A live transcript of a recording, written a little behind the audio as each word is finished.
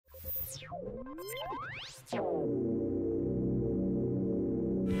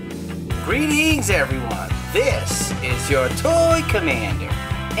Greetings everyone, this is your Toy Commander.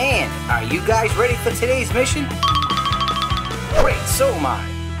 And are you guys ready for today's mission? Great, so am I.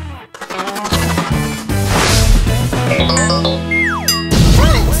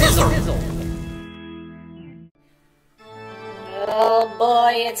 Planet Zizzle! Oh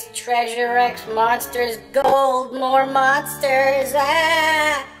boy, it's Treasure X Monsters Gold, more monsters,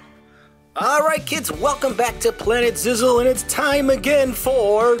 ah! Alright kids, welcome back to Planet Zizzle, and it's time again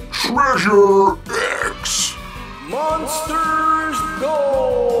for Treasure X Monsters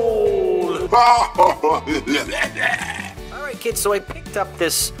Gold! Alright kids, so I picked up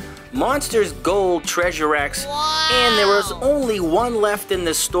this Monsters Gold Treasure X, and there was only one left in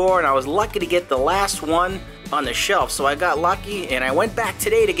the store, and I was lucky to get the last one on the shelf, so I got lucky, and I went back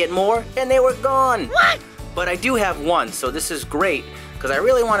today to get more, and they were gone! What? But I do have one, so this is great, because I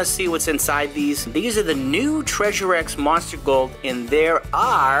really want to see what's inside these. These are the new Treasure X Monster Gold, and there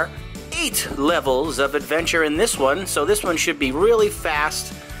are 8 levels of adventure in this one, so this one should be really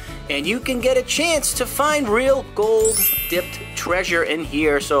fast, and you can get a chance to find real gold-dipped treasure in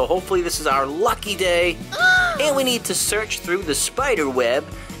here, so hopefully this is our lucky day, and we need to search through the spider web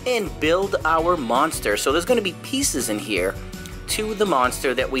and build our monster. So there's going to be pieces in here to the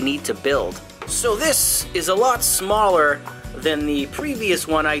monster that we need to build. So this is a lot smaller than the previous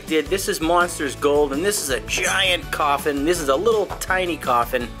one I did. This is Monsters Gold, and this is a giant coffin. This is a little tiny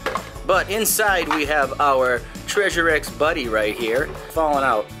coffin, but inside we have our Treasure X buddy right here, falling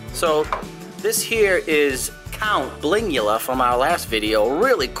out. So this here is Count Blingula from our last video.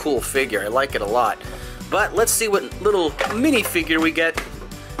 Really cool figure, I like it a lot. But let's see what little minifigure we get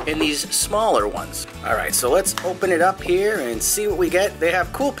in these smaller ones. Alright, so let's open it up here and see what we get. They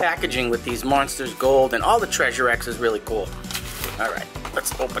have cool packaging with these Monsters Gold, and all the Treasure X is really cool. Alright,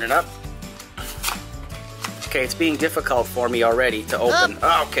 let's open it up. Okay, it's being difficult for me already to open.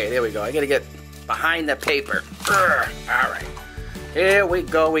 Okay, there we go. I gotta get behind the paper. Alright, here we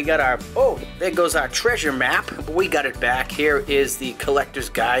go. We got our, there goes our treasure map. We got it back. Here is the collector's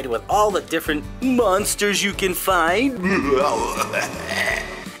guide with all the different monsters you can find.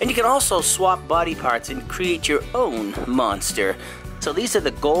 And you can also swap body parts and create your own monster. So these are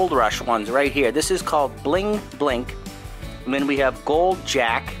the Gold Rush ones right here. This is called Bling Blink. And then we have Gold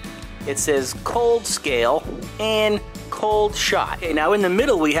Jack. It says Cold Scale and Cold Shot. Okay, now in the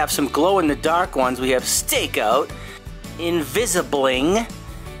middle we have some glow-in-the-dark ones. We have Stakeout, Invisibling,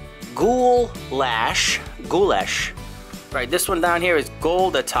 Ghoulesh. Right, this one down here is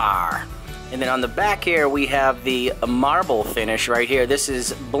Goldatar. And then on the back here, we have the marble finish right here. This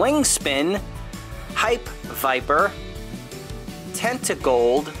is Bling Spin, Hype Viper,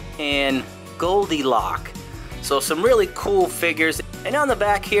 Tentagold, and Goldilock. So some really cool figures. And on the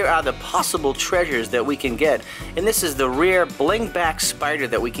back here are the possible treasures that we can get. And this is the rare Blingback spider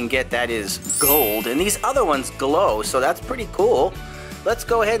that we can get that is gold. And these other ones glow, so that's pretty cool. Let's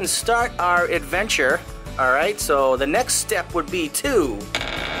go ahead and start our adventure. Alright, so the next step would be to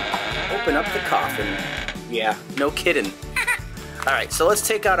open up the coffin. Yeah, no kidding. Alright, so let's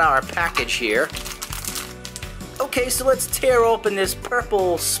take out our package here. Okay, so let's tear open this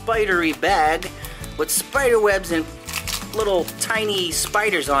purple spidery bag with spider webs and little tiny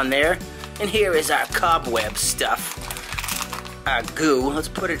spiders on there. And here is our cobweb stuff. Our goo. Let's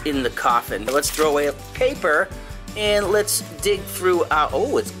put it in the coffin. Let's throw away a paper and let's dig through our...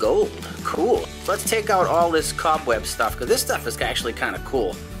 Oh, it's gold. Cool. Let's take out all this cobweb stuff, because this stuff is actually kind of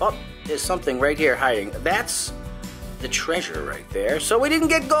cool. Oh, there's something right here hiding. That's the treasure right there. So we didn't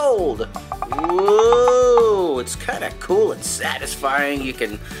get gold. Whoa, it's kind of cool and satisfying. You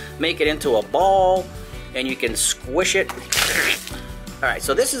can make it into a ball and you can squish it. Alright,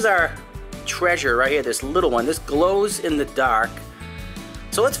 so this is our treasure right here, this little one. This glows in the dark.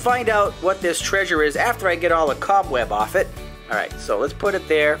 So let's find out what this treasure is after I get all the cobweb off it. Alright, so let's put it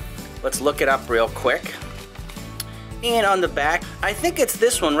there. Let's look it up real quick. And on the back, I think it's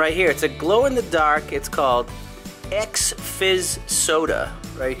this one right here. It's a glow-in-the-dark. It's called X-Fizz Soda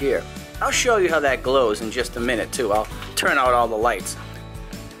right here. I'll show you how that glows in just a minute too. I'll turn out all the lights.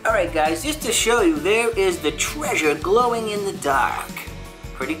 Alright guys, just to show you, there is the treasure glowing in the dark.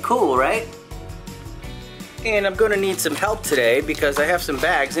 Pretty cool, right? And I'm gonna need some help today because I have some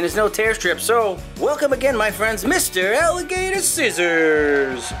bags and there's no tear strip. So, welcome again my friends, Mr. Alligator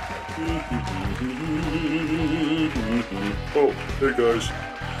Scissors! Oh, hey guys.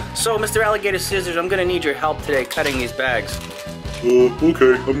 So, Mr. Alligator Scissors, I'm gonna need your help today cutting these bags.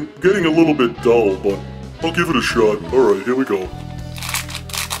 Okay, I'm getting a little bit dull, but I'll give it a shot. Alright, here we go.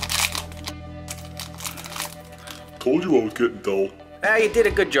 Told you I was getting dull. Ah, you did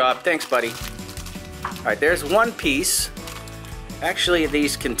a good job. Thanks, buddy. Alright, there's one piece. Actually,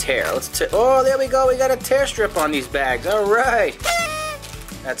 these can tear. Oh, there we go. We got a tear strip on these bags. Alright.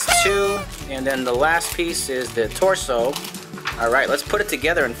 That's 2. And then the last piece is the torso. Alright, let's put it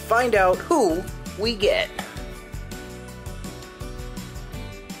together and find out who we get.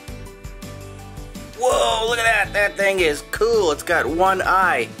 Whoa, look at that. That thing is cool. It's got one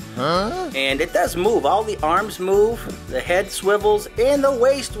eye. Huh? And it does move. All the arms move, the head swivels, and the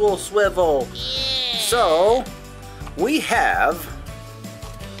waist will swivel. Yeah. So, we have,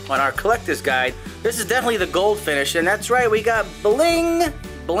 on our collector's guide, this is definitely the gold finish, and that's right, we got Bling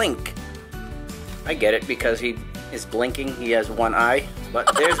Blink. I get it, because he is blinking. He has one eye.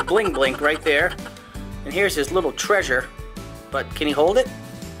 But there's Bling Blink right there. And here's his little treasure. But can he hold it?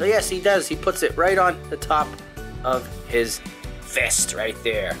 Oh, yes, he does. He puts it right on the top of his vest right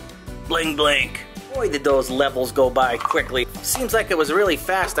there. Bling Blink. Boy, did those levels go by quickly. Seems like it was really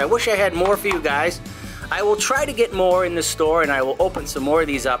fast. I wish I had more for you guys. I will try to get more in the store, and I will open some more of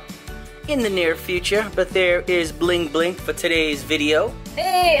these up in the near future. But there is Bling Blink for today's video.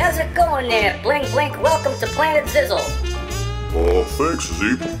 Hey, how's it going there? Bling Blink, welcome to Planet Zizzle. Oh, thanks,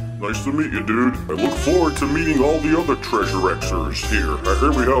 Zeep. Nice to meet you, dude. I look forward to meeting all the other Treasure Xers here. I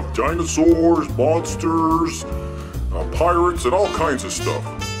hear we have dinosaurs, monsters, pirates, and all kinds of stuff.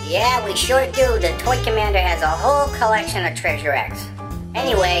 Yeah, we sure do. The Toy Commander has a whole collection of Treasure X.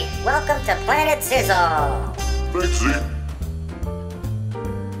 Anyway, welcome to Planet Zizzle. Thanks, Zeep.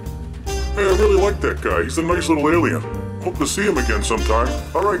 Hey, I really like that guy. He's a nice little alien. Hope to see him again sometime.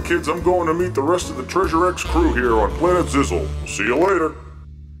 Alright, kids, I'm going to meet the rest of the Treasure X crew here on Planet Zizzle. See you later.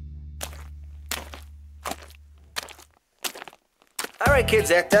 Alright, kids,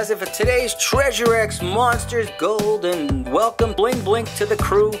 that does it for today's Treasure X Monsters Gold, and welcome Bling Blink to the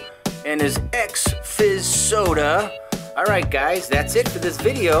crew and his X Fizz Soda. Alright, guys, that's it for this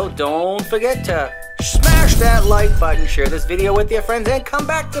video. Don't forget to smash that like button, share this video with your friends, and come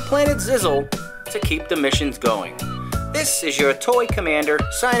back to Planet Zizzle to keep the missions going. This is your Toy Commander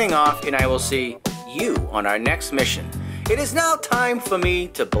signing off, and I will see you on our next mission. It is now time for me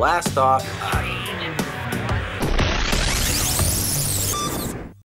to blast off out of here.